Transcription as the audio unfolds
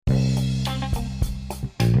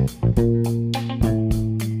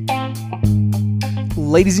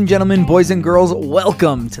Ladies and gentlemen, boys and girls,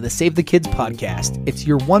 welcome to the Save the Kids podcast. It's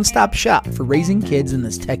your one-stop shop for raising kids in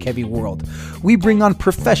this tech-heavy world. We bring on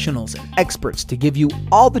professionals and experts to give you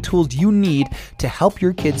all the tools you need to help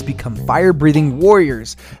your kids become fire-breathing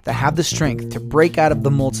warriors that have the strength to break out of the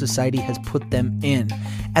mold society has put them in.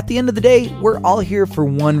 At the end of the day, we're all here for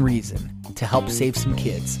one reason, to help save some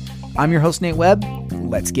kids. I'm your host, Nate Webb.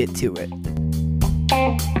 Let's get to it.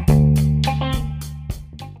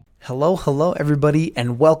 Hello, everybody,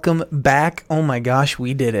 and welcome back. Oh my gosh,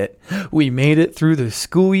 we did it. We made it through the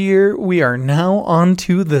school year. We are now on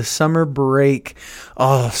to the summer break.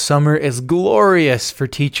 Oh, summer is glorious for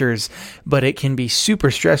teachers, but it can be super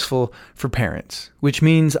stressful for parents, which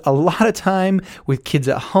means a lot of time with kids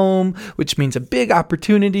at home, which means a big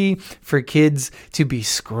opportunity for kids to be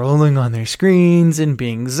scrolling on their screens and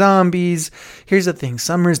being zombies. Here's the thing,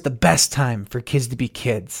 summer is the best time for kids to be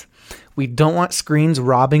kids. We don't want screens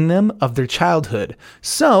robbing them of their childhood.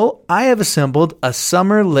 So I have assembled a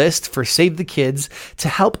summer list for Save the Kids to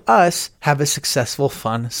help us have a successful,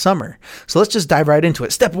 fun summer. So let's just dive right into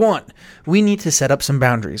it. Step 1, we need to set up some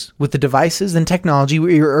boundaries with the devices and technology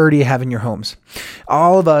we already have in your homes.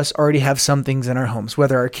 All of us already have some things in our homes,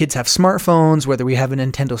 whether our kids have smartphones, whether we have a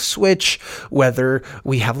Nintendo Switch, whether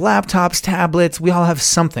we have laptops, tablets, we all have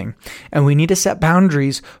something. And we need to set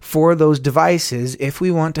boundaries for those devices if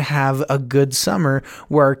we want to have a good summer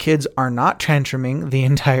where our kids are not tantruming the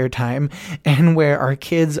entire time and where our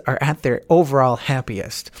kids are at their overall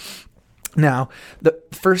happiest. Now, the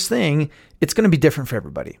first thing, it's going to be different for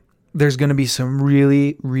everybody. There's going to be some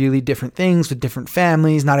really, really different things with different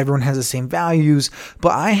families. Not everyone has the same values,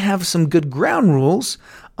 but I have some good ground rules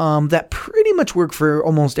that pretty much work for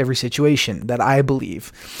almost every situation that I believe.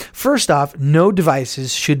 First off, no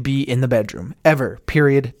devices should be in the bedroom, ever,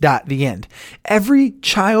 period, the end. Every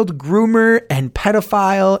child groomer and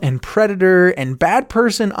pedophile and predator and bad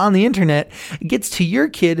person on the internet gets to your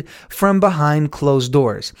kid from behind closed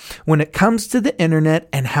doors. When it comes to the internet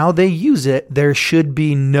and how they use it, there should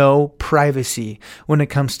be no privacy when it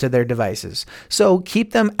comes to their devices. So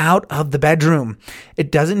keep them out of the bedroom.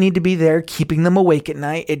 It doesn't need to be there keeping them awake at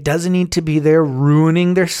night. It doesn't need to be there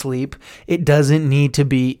ruining their sleep. It doesn't need to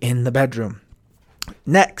be in the bedroom.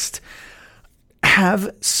 Next, have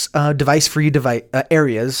device-free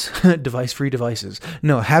areas. Device-free devices.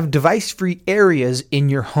 No, have device-free areas in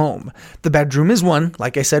your home. The bedroom is one,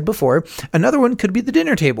 like I said before. Another one could be the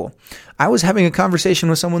dinner table. I was having a conversation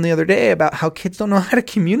with someone the other day about how kids don't know how to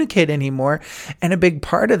communicate anymore. And a big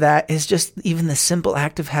part of that is just even the simple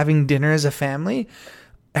act of having dinner as a family.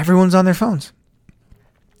 Everyone's on their phones.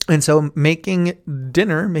 And so making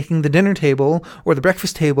the dinner table or the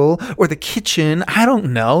breakfast table or the kitchen, I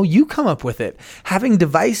don't know, you come up with it. Having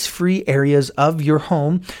device-free areas of your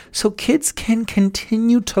home so kids can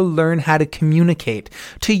continue to learn how to communicate,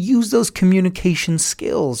 to use those communication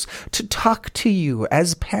skills, to talk to you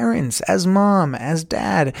as parents, as mom, as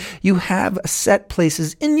dad. You have set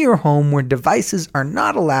places in your home where devices are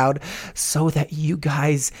not allowed so that you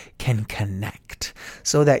guys can connect,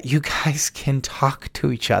 so that you guys can talk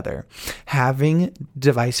to each other. Having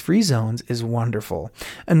device-free zones is wonderful.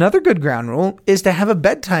 Another good ground rule is to have a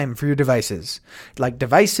bedtime for your devices. Like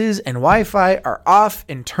devices and Wi-Fi are off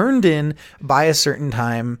and turned in by a certain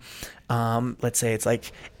time. Let's say it's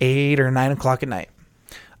like 8 or 9 o'clock at night.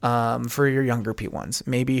 For your younger ones,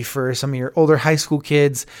 maybe for some of your older high school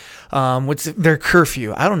kids, what's their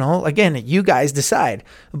curfew? I don't know. Again, you guys decide.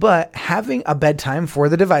 But having a bedtime for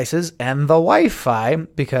the devices and the Wi-Fi,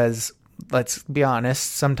 because let's be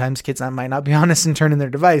honest, sometimes kids might not be honest and turn in their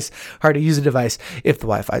device. Hard to use a device if the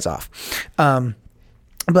Wi-Fi is off.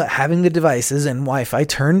 But having the devices and Wi-Fi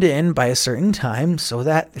turned in by a certain time so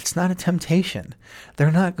that it's not a temptation.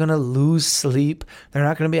 They're not going to lose sleep. They're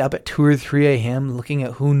not going to be up at 2 or 3 a.m. looking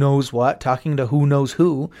at who knows what, talking to who knows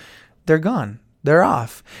who. They're gone. They're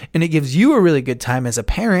off. And it gives you a really good time as a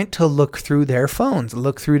parent to look through their phones,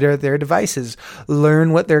 look through their devices,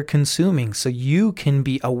 learn what they're consuming so you can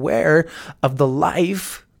be aware of the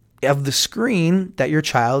life of the screen that your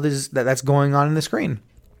child that's going on in the screen.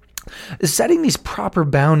 Setting these proper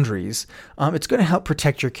boundaries, it's going to help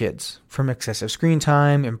protect your kids from excessive screen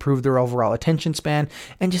time, improve their overall attention span,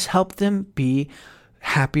 and just help them be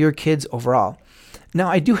happier kids overall. Now,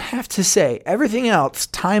 I do have to say, everything else,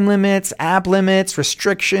 time limits, app limits,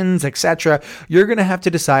 restrictions, etc., you're going to have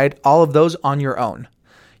to decide all of those on your own.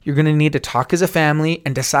 You're going to need to talk as a family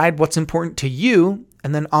and decide what's important to you,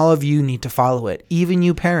 and then all of you need to follow it, even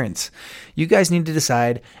you parents. You guys need to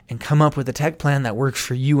decide and come up with a tech plan that works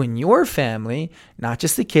for you and your family, not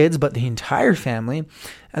just the kids, but the entire family,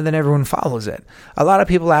 and then everyone follows it. A lot of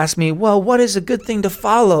people ask me, well, what is a good thing to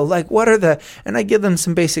follow? Like, and I give them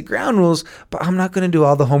some basic ground rules, but I'm not going to do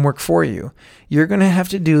all the homework for you. You're going to have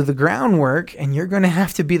to do the groundwork, and you're going to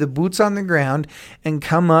have to be the boots on the ground and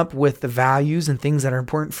come up with the values and things that are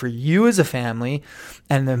important for you as a family,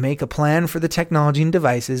 and then make a plan for the technology and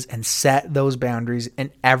devices and set those boundaries,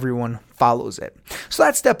 and everyone follows it. So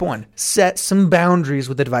that's step one. Set some boundaries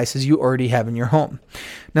with the devices you already have in your home.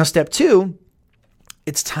 Now, step two,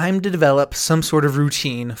 it's time to develop some sort of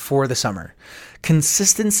routine for the summer.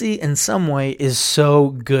 Consistency in some way is so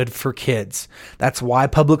good for kids. That's why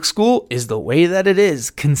public school is the way that it is.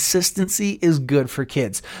 Consistency is good for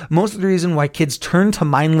kids. Most of the reason why kids turn to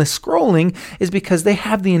mindless scrolling is because they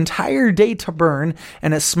have the entire day to burn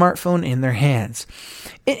and a smartphone in their hands.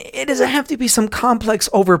 It doesn't have to be some complex,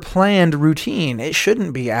 overplanned routine. It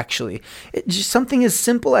shouldn't be, actually. It's just something as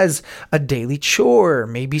simple as a daily chore,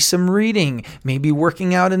 maybe some reading, maybe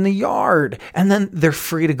working out in the yard, and then they're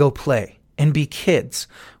free to go play and be kids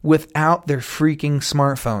without their freaking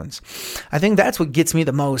smartphones. I think that's what gets me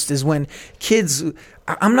the most is when kids,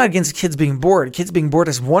 I'm not against kids being bored. Kids being bored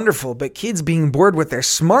is wonderful, but kids being bored with their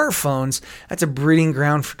smartphones, that's a breeding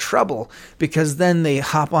ground for trouble, because then they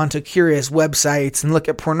hop onto curious websites and look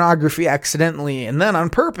at pornography accidentally and then on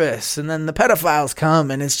purpose, and then the pedophiles come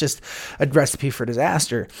and it's just a recipe for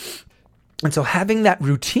disaster. And so having that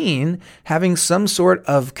routine, having some sort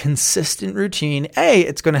of consistent routine,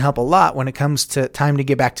 it's going to help a lot when it comes to time to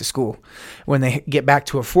get back to school. When they get back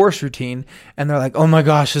to a forced routine and they're like, oh my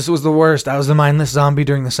gosh, this was the worst. I was a mindless zombie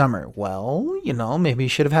during the summer. Well, maybe you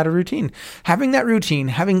should have had a routine. Having that routine,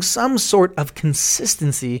 having some sort of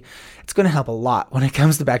consistency, it's going to help a lot when it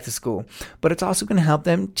comes to back to school. But it's also going to help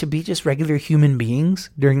them to be just regular human beings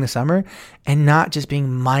during the summer and not just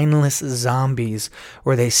being mindless zombies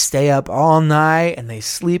where they stay up all night and they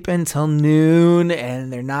sleep until noon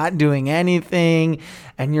and they're not doing anything.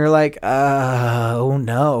 And you're like, oh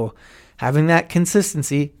no. Having that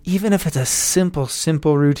consistency, even if it's a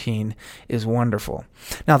simple routine, is wonderful.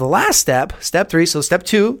 Now, the last step 3, so step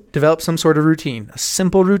 2, develop some sort of routine, a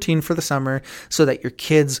simple routine for the summer so that your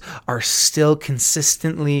kids are still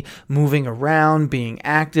consistently moving around, being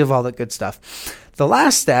active, all that good stuff. The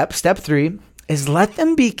last step 3, is let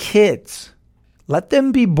them be kids. Let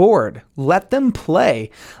them be bored. Let them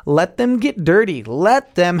play. Let them get dirty.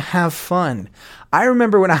 Let them have fun. I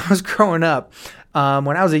remember when I was growing up,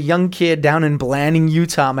 when I was a young kid down in Blanding,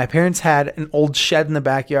 Utah, my parents had an old shed in the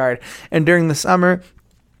backyard. And during the summer,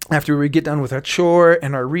 after we would get done with our chore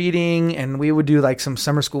and our reading, and we would do like some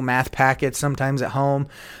summer school math packets sometimes at home.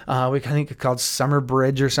 We think it's called Summer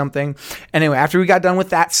Bridge or something. Anyway, after we got done with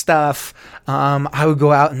that stuff, I would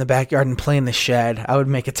go out in the backyard and play in the shed. I would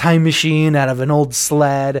make a time machine out of an old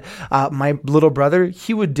sled. My little brother,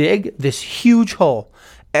 he would dig this huge hole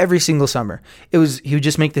every single summer. He would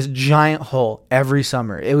just make this giant hole every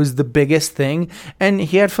summer. It was the biggest thing, and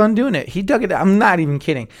he had fun doing it. He dug it. I'm not even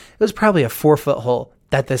kidding. It was probably a 4-foot hole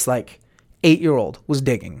that this 8-year-old was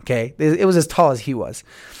digging. Okay, it was as tall as he was,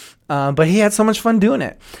 but he had so much fun doing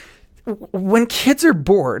it. When kids are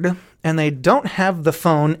bored and they don't have the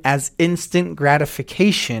phone as instant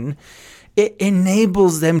gratification, it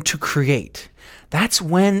enables them to create. That's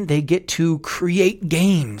when they get to create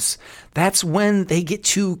games. That's when they get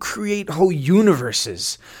to create whole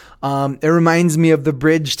universes. It reminds me of The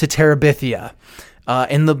Bridge to Terabithia.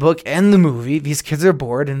 In the book and the movie, these kids are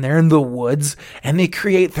bored and they're in the woods and they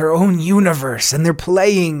create their own universe and they're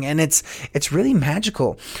playing, and it's really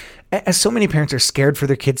magical. As so many parents are scared for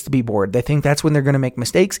their kids to be bored. They think that's when they're going to make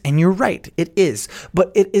mistakes. And you're right, it is.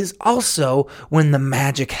 But it is also when the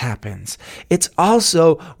magic happens. It's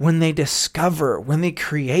also when they discover, when they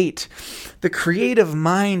create. The creative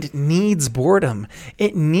mind needs boredom.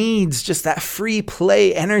 It needs just that free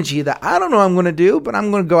play energy that I don't know what I'm going to do, but I'm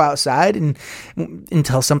going to go outside and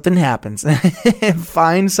until something happens and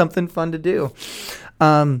find something fun to do.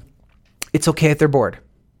 It's okay if they're bored.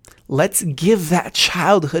 Let's give that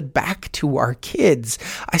childhood back to our kids.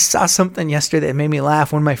 I saw something yesterday that made me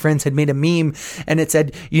laugh. One of my friends had made a meme and it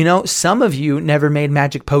said, some of you never made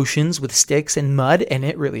magic potions with sticks and mud, and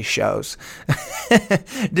it really shows.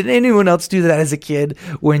 Did anyone else do that as a kid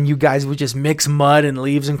when you guys would just mix mud and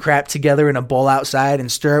leaves and crap together in a bowl outside and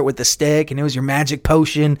stir it with a stick and it was your magic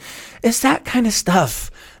potion? It's that kind of stuff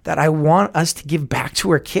that I want us to give back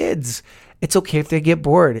to our kids. It's okay if they get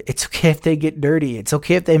bored. It's okay if they get dirty. It's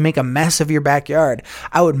okay if they make a mess of your backyard.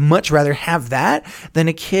 I would much rather have that than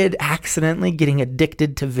a kid accidentally getting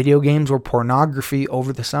addicted to video games or pornography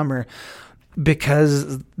over the summer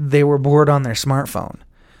because they were bored on their smartphone.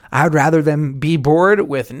 I would rather them be bored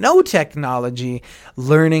with no technology,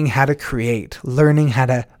 learning how to create, learning how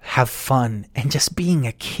to have fun, and just being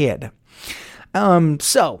a kid.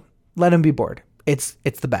 So let them be bored. It's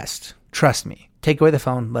the best. Trust me. Take away the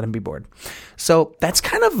phone, let them be bored. So that's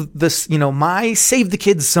kind of this, my Save the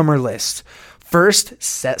Kids summer list. First,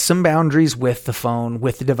 set some boundaries with the phone,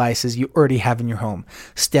 with the devices you already have in your home.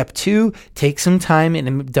 Step 2, take some time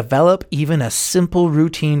and develop even a simple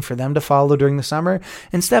routine for them to follow during the summer.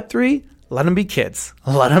 And step 3, let them be kids.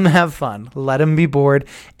 Let them have fun. Let them be bored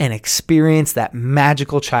and experience that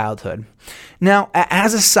magical childhood. Now,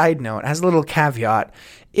 as a side note, as a little caveat,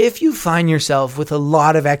 if you find yourself with a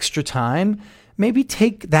lot of extra time, maybe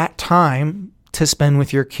take that time to spend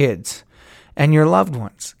with your kids and your loved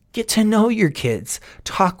ones. Get to know your kids,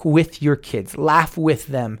 talk with your kids, laugh with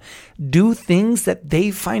them, do things that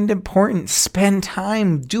they find important, spend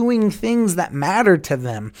time doing things that matter to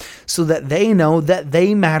them so that they know that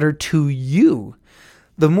they matter to you.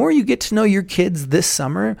 The more you get to know your kids this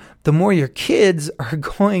summer, the more your kids are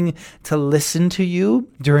going to listen to you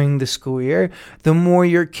during the school year, the more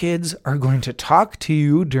your kids are going to talk to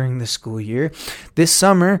you during the school year. This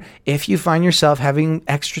summer, if you find yourself having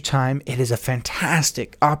extra time, it is a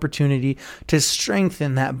fantastic opportunity to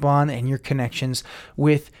strengthen that bond and your connections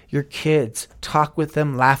with your kids. Talk with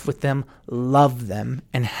them, laugh with them, love them,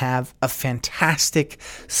 and have a fantastic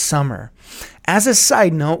summer. As a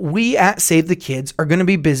side note, we at Save the Kids are going to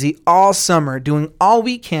be busy all summer doing all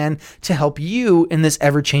we can to help you in this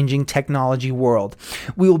ever-changing technology world.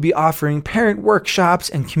 We will be offering parent workshops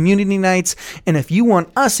and community nights, and if you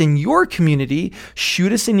want us in your community,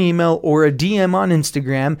 shoot us an email or a DM on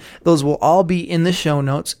Instagram. Those will all be in the show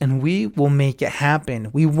notes, and we will make it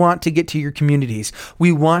happen. We want to get to your communities.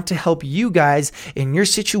 We want to help you guys in your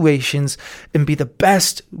situations and be the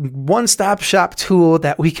best one-stop shop tool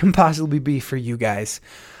that we can possibly be for you guys.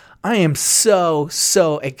 I am so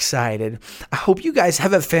excited. I hope you guys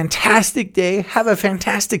have a fantastic day, have a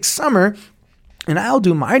fantastic summer, and I'll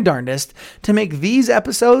do my darndest to make these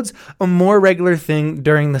episodes a more regular thing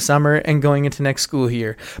during the summer and going into next school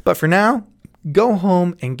year. But for now, go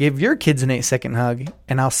home and give your kids an 8-second hug,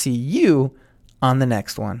 and I'll see you on the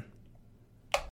next one.